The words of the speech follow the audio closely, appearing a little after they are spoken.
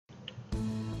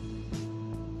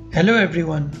Hello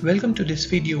everyone, welcome to this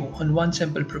video on one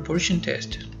sample proportion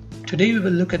test. Today we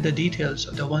will look at the details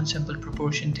of the one sample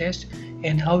proportion test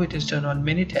and how it is done on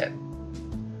Minitab.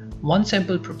 One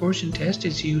sample proportion test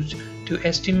is used to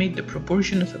estimate the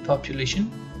proportion of a population.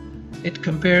 It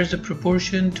compares the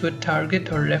proportion to a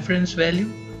target or reference value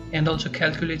and also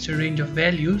calculates a range of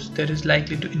values that is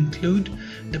likely to include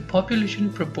the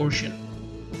population proportion.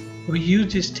 We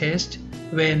use this test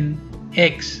when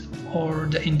X or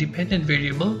the independent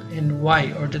variable and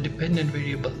Y or the dependent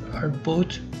variable are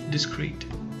both discrete.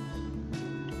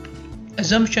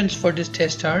 Assumptions for this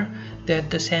test are that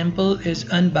the sample is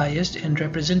unbiased and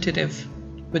representative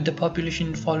with the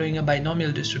population following a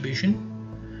binomial distribution.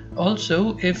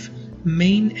 Also, if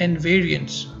mean and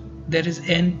variance, that is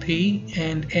NP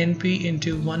and NP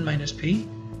into 1 minus P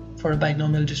for a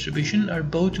binomial distribution, are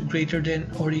both greater than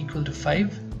or equal to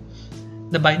 5.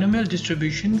 The binomial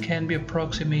distribution can be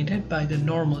approximated by the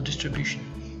normal distribution.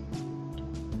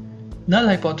 Null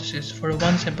hypothesis for a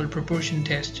one sample proportion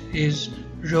test is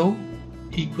rho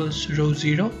equals rho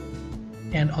 0.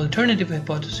 An alternative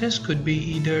hypothesis could be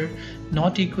either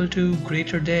not equal to,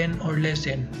 greater than, or less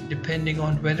than, depending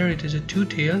on whether it is a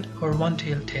two-tailed or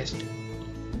one-tailed test.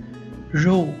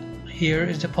 Rho here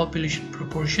is the population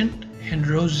proportion and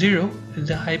rho 0 is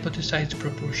the hypothesized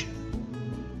proportion.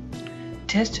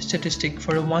 Test statistic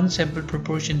for a one sample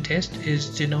proportion test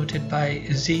is denoted by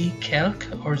z-calc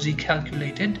or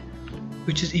z-calculated,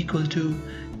 which is equal to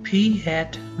p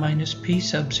hat minus p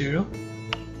sub 0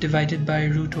 divided by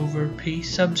root over p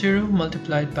sub 0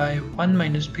 multiplied by 1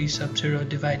 minus p sub 0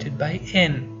 divided by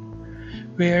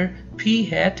n, where p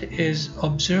hat is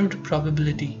observed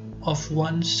probability of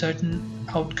one certain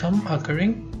outcome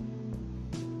occurring,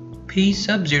 p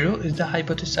sub 0 is the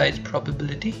hypothesized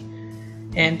probability,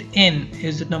 and n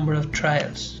is the number of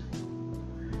trials.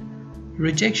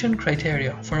 Rejection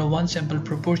criteria for a one sample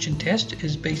proportion test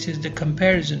is basis the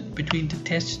comparison between the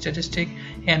test statistic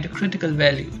and the critical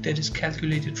value that is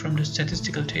calculated from the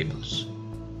statistical tables.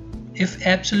 If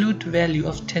absolute value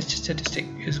of test statistic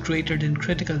is greater than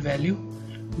critical value,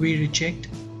 we reject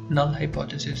null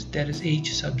hypothesis, that is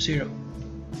H sub 0.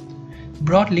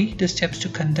 Broadly, the steps to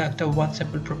conduct a one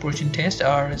sample proportion test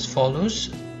are as follows.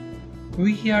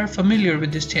 We are familiar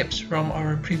with the steps from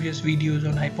our previous videos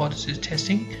on hypothesis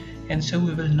testing, and so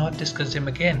we will not discuss them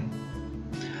again.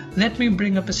 Let me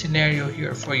bring up a scenario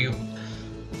here for you.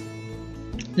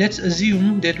 Let's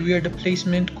assume that we are the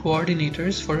placement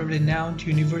coordinators for a renowned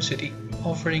university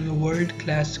offering a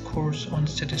world-class course on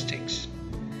statistics,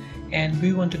 and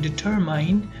we want to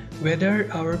determine whether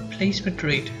our placement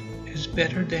rate is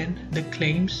better than the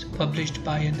claims published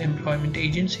by an employment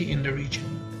agency in the region.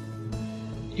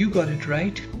 You got it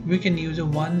right. We can use a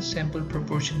one sample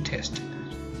proportion test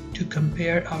to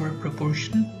compare our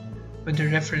proportion with the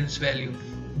reference value.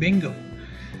 Bingo!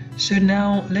 So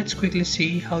now let's quickly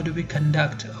see how do we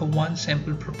conduct a one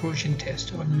sample proportion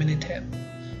test on Minitab.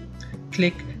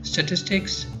 Click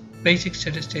Statistics, Basic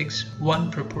Statistics,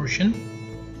 One Proportion.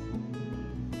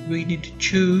 We need to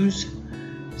choose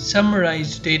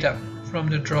Summarized Data from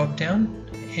the drop down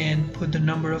and put the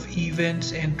number of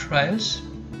events and trials.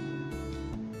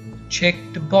 Check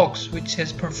the box which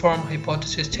says Perform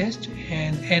Hypothesis Test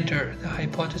and enter the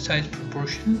hypothesized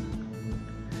proportion.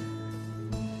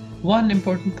 One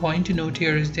important point to note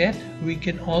here is that we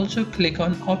can also click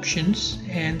on Options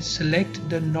and select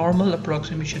the normal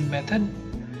approximation method.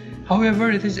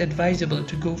 However, it is advisable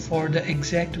to go for the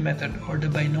exact method or the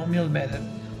binomial method,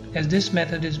 as this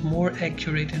method is more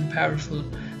accurate and powerful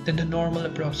than the normal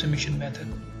approximation method.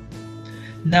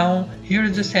 Now, here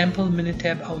is the sample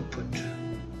Minitab output.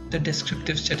 The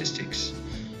descriptive statistics.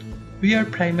 We are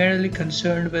primarily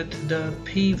concerned with the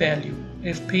p-value.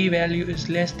 If p-value is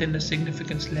less than the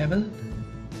significance level,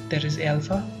 that is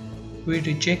alpha, we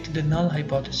reject the null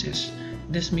hypothesis.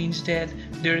 This means that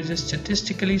there is a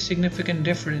statistically significant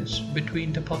difference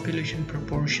between the population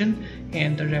proportion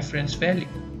and the reference value.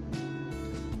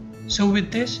 So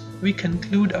with this, we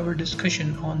conclude our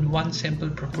discussion on one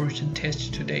sample proportion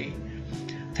test today.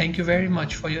 Thank you very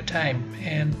much for your time,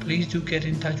 and please do get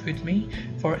in touch with me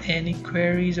for any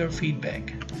queries or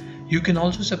feedback. You can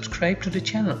also subscribe to the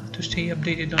channel to stay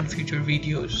updated on future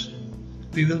videos.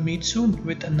 We will meet soon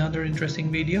with another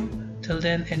interesting video. Till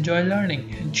then, enjoy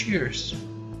learning and cheers!